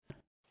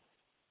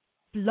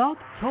Blog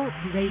Talk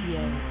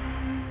Radio.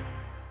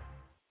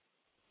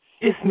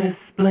 It's Miss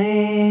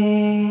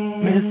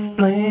Bling, Miss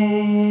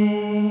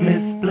Bling,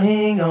 Miss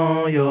Bling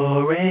on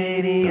your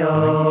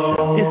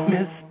radio. It's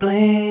Miss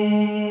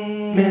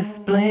Bling, Miss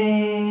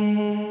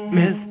Bling,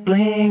 Miss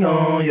Bling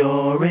on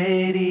your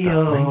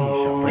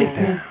radio. It's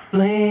Miss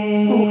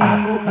Bling, Miss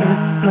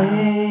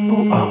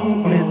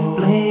Bling, Miss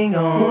Bling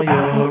on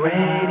your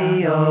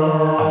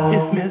radio.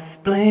 It's Miss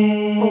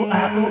Bling,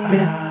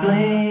 Miss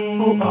Bling,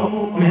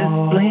 Miss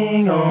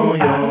Bling on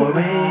your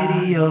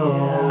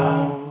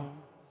radio.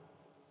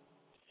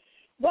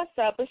 What's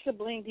up? It's your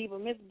Bling Diva,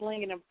 Miss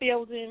Bling in the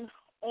building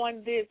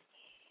on this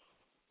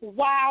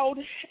wild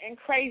and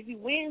crazy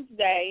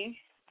Wednesday.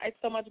 There's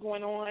so much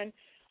going on.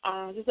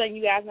 Just letting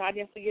you guys know I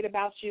didn't forget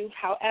about you.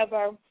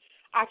 However,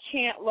 I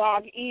can't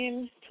log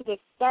in to the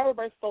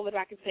server so that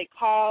I can take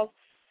calls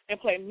and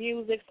play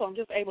music, so I'm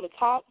just able to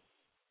talk.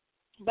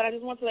 But I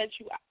just want to let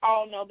you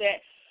all know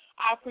that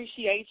I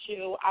appreciate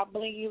you. I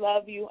Bling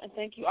love you, and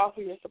thank you all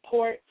for your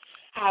support.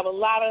 I have a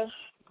lot of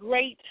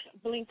great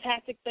Bling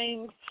tactic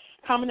things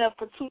coming up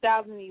for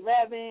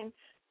 2011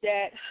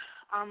 that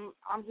I'm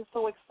just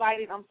so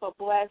excited. I'm so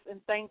blessed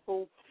and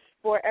thankful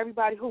for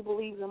everybody who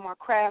believes in my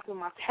craft and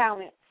my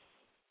talent.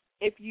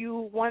 If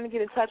you want to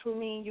get in touch with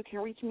me, you can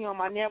reach me on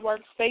my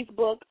networks,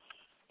 Facebook,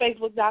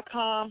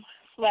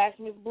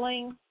 facebook.com/Miss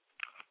Bling.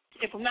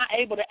 If I'm not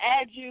able to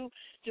add you,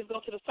 just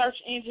go to the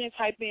search engine,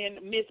 type in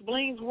Miss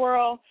Bling's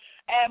World,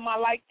 add my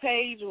like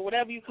page or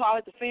whatever you call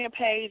it, the fan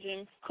page,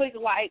 and click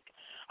like.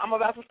 I'm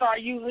about to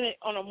start using it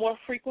on a more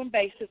frequent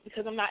basis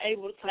because I'm not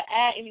able to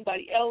add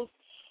anybody else.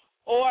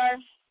 Or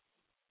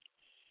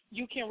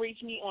you can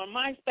reach me on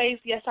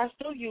MySpace. Yes, I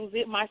still use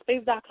it,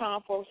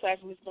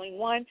 myspace.com/Miss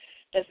Bling1.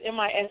 That's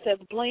MISS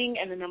Bling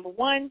and the number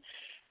 1.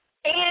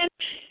 And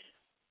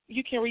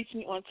you can reach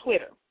me on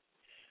Twitter,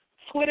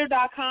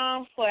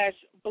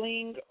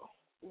 twitter.com/Bling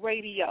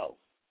Radio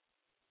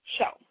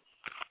Show.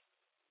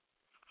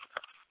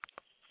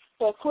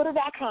 So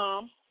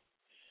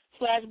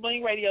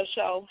twitter.com/Bling Radio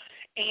Show.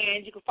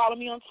 And you can follow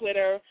me on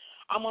Twitter.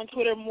 I'm on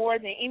Twitter more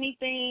than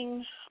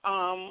anything.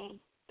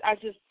 I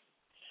just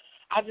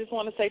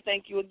want to say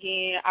thank you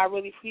again. I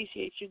really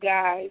appreciate you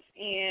guys,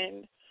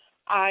 and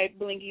I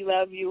Blingy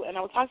love you. And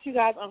I will talk to you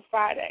guys on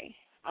Friday.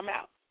 I'm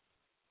out.